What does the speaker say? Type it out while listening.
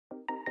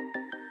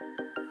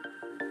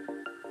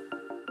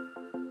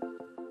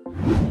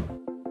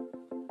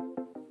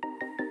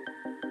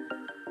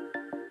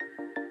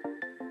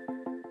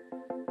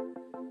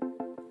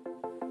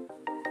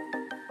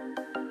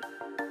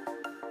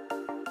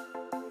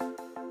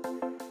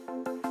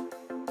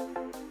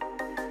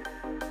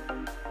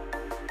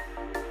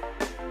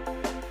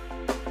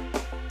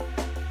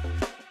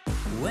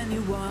When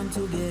you want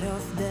to get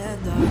off the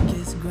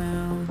darkest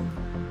ground,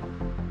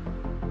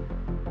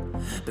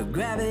 but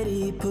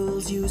gravity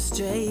pulls you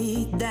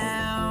straight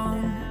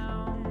down.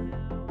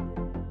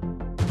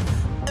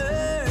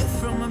 Earth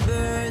from a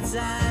bird's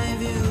eye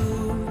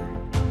view.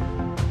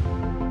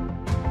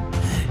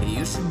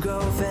 You should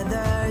grow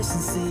feathers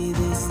and see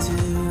this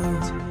too.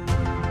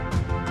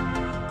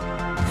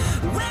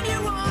 When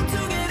you want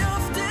to get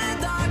off the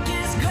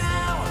darkest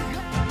ground,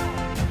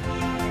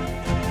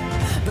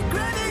 but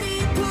gravity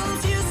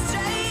pulls you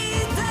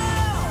straight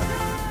down.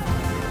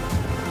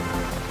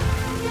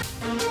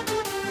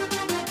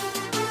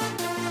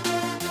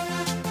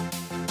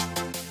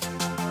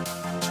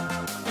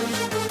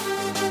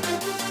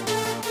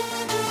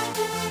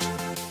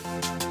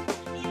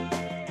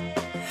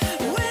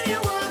 When you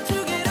want to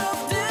get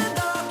off the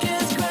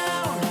darkest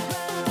ground,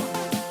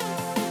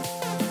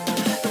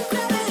 but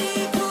gravity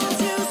pulls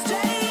you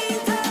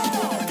straight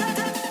down.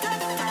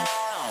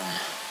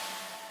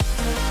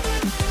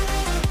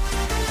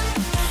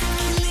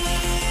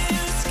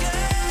 Clear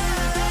sky.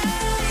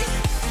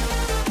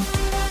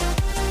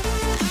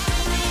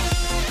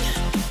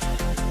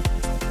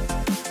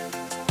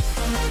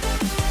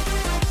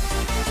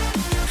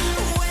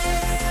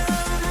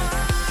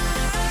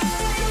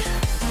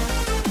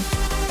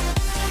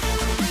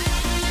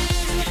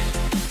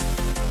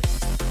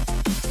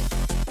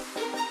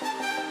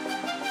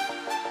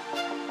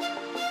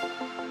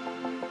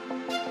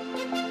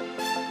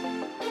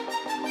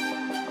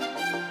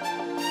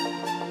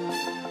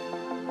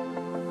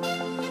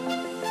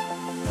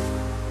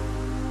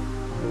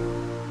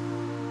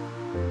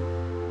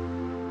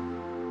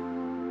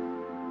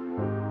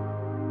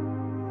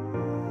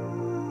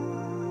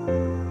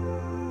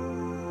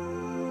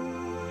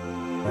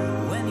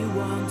 When you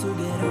want to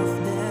get off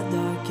the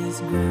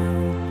darkest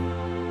ground,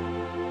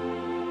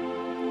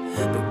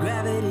 but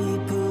gravity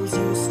pulls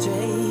you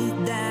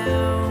straight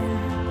down.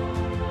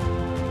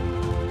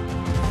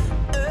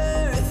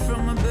 Earth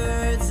from a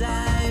bird's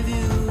eye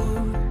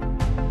view.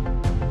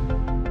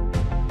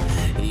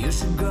 You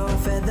should grow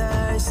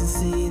feathers and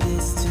see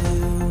this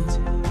too.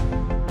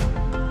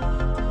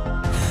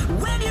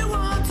 When you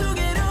want to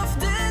get off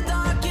the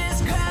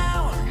darkest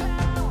ground,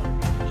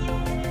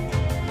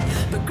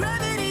 but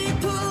gravity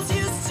pulls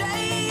you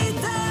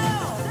straight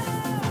down.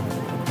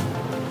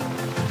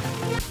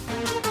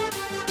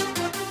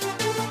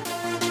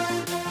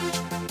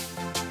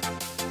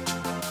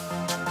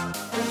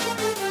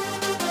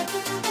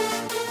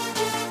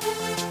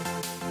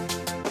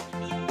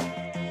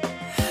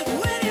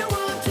 When you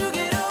want to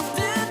get off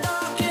the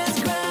darkest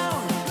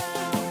ground,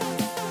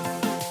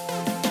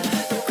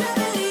 but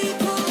gravity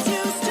pulls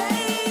you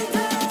straight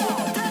down.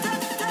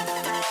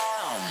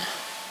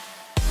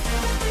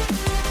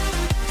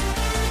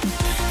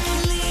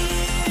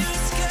 Clear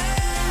sky.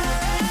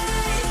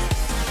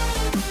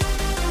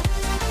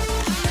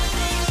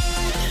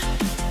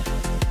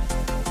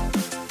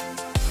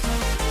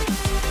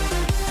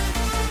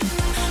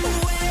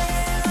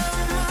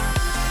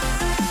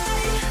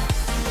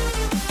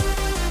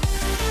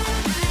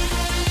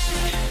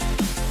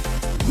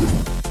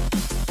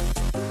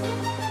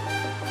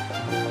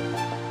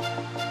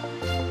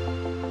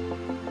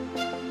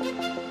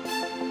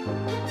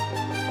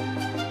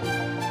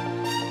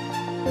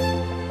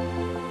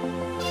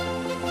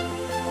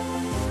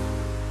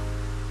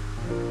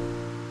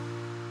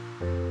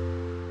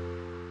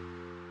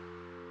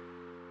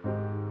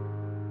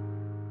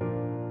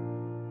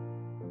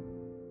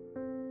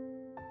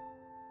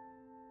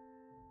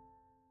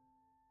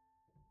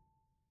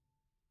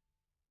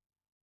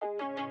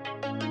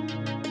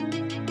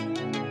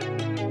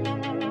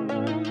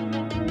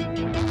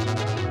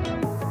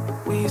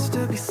 We used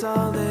to be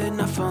solid,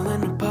 not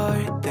falling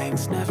apart.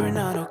 Things never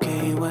not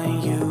okay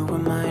when you were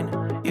mine.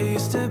 You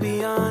used to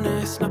be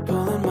honest, not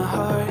pulling my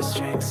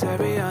heartstrings.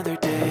 Every other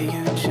day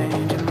you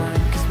change your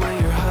mind. Cause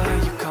when you're high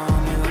you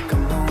call me like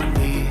I'm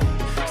lonely.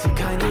 Some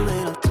kind of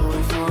little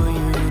toy for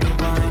you to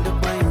wind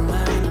up when you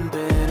land in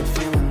bed and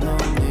feeling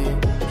lonely.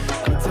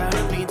 I'm tired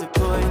of being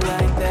deployed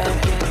like that.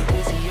 Getting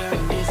busier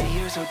and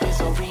busier, so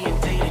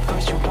disorientated.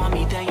 First you want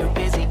me, then you're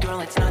busy. Girl,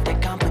 it's not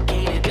that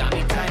complicated. Got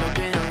me tied up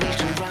in a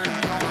leash and running,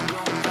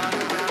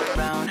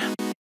 round,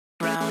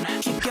 round.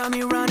 You got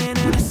me running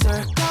in a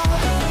circle.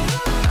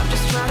 I'm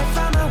just trying to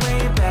find my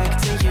way back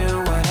to you.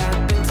 What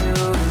happened to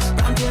us?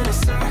 Round in a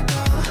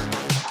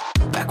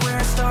circle. Back where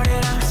I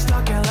started, I'm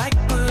stuck here like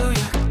glue.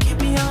 You keep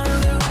me on a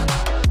loop.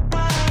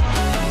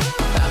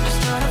 I'm just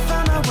trying to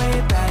find my way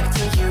back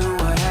to you.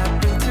 What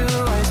happened to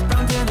us?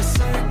 Round in a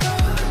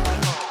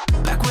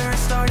circle. Back where I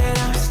started,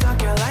 I'm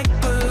stuck here like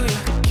glue.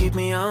 You keep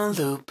me on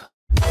loop.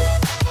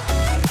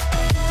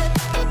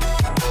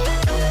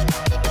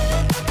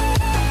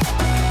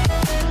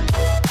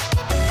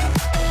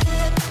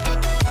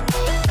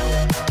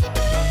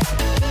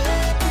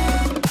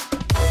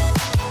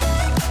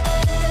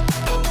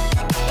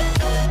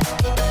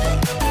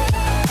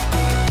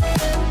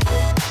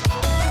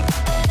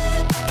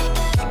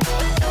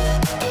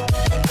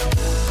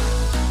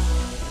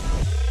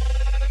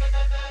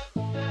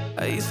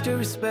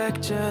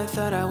 expect you,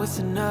 thought I was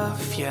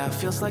enough. Yeah, it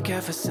feels like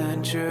half a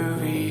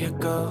century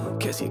ago.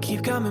 Cause you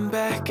keep coming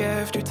back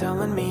after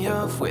telling me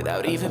off,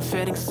 without even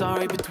feeling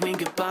sorry between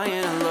goodbye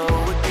and hello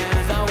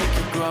again. Thought we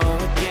could grow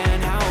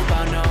again, how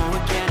about no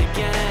again,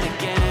 again and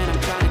again. I'm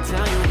trying to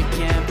tell you we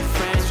can't be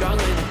friends,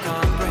 struggling to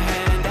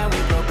comprehend that we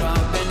broke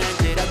up and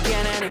ended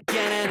again and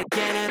again and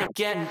again. And I'm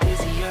getting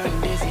busier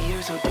and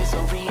busier, so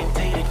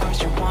disorientated.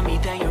 First you want me,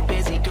 then you're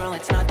busy, girl,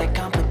 it's not that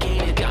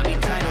complicated. Got me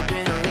tied up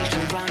in a leash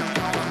and round and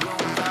round, I'm going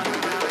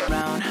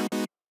round,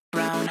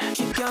 round.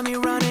 You got me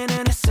running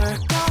in a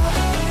circle.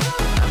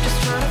 I'm just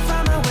trying to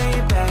find my way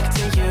back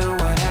to you.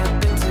 What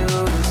happened to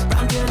us?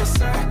 Round in a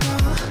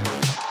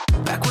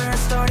circle. Back where I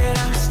started,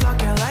 I'm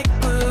stuck here like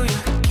glue. You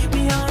keep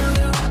me on a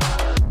loop.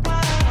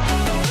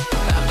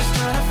 I'm just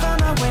trying to find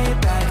my way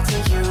back to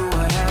you.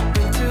 What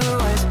happened to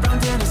us?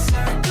 Round in a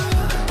circle.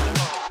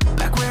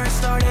 Back where I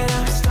started,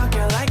 I'm stuck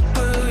here like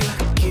glue. You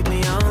keep me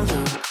on a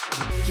loop.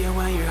 Yeah,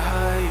 when you're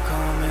high, you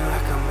call me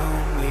like I'm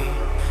lonely.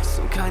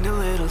 Some kind of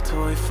little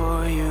toy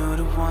for you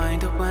to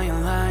wind up when you're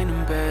lying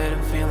in bed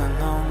and feeling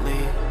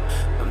lonely.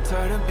 I'm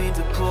tired of being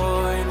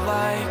deployed,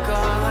 like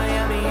all I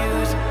am to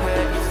use a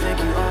pet. You think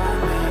you own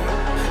me?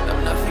 I'm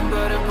nothing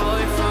but a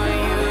boy for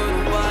you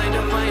to wind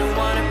up when you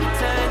wanna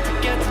pretend to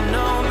get to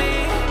know me.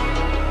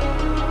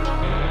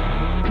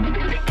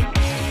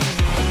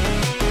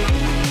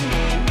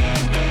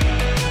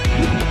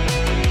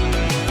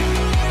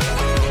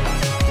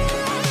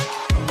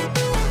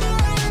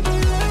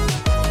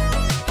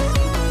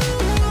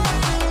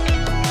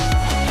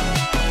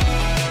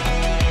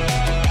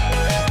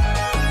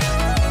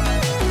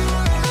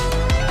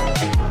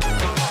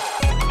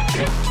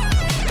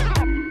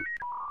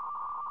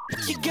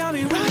 You got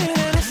me running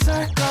in a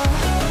circle.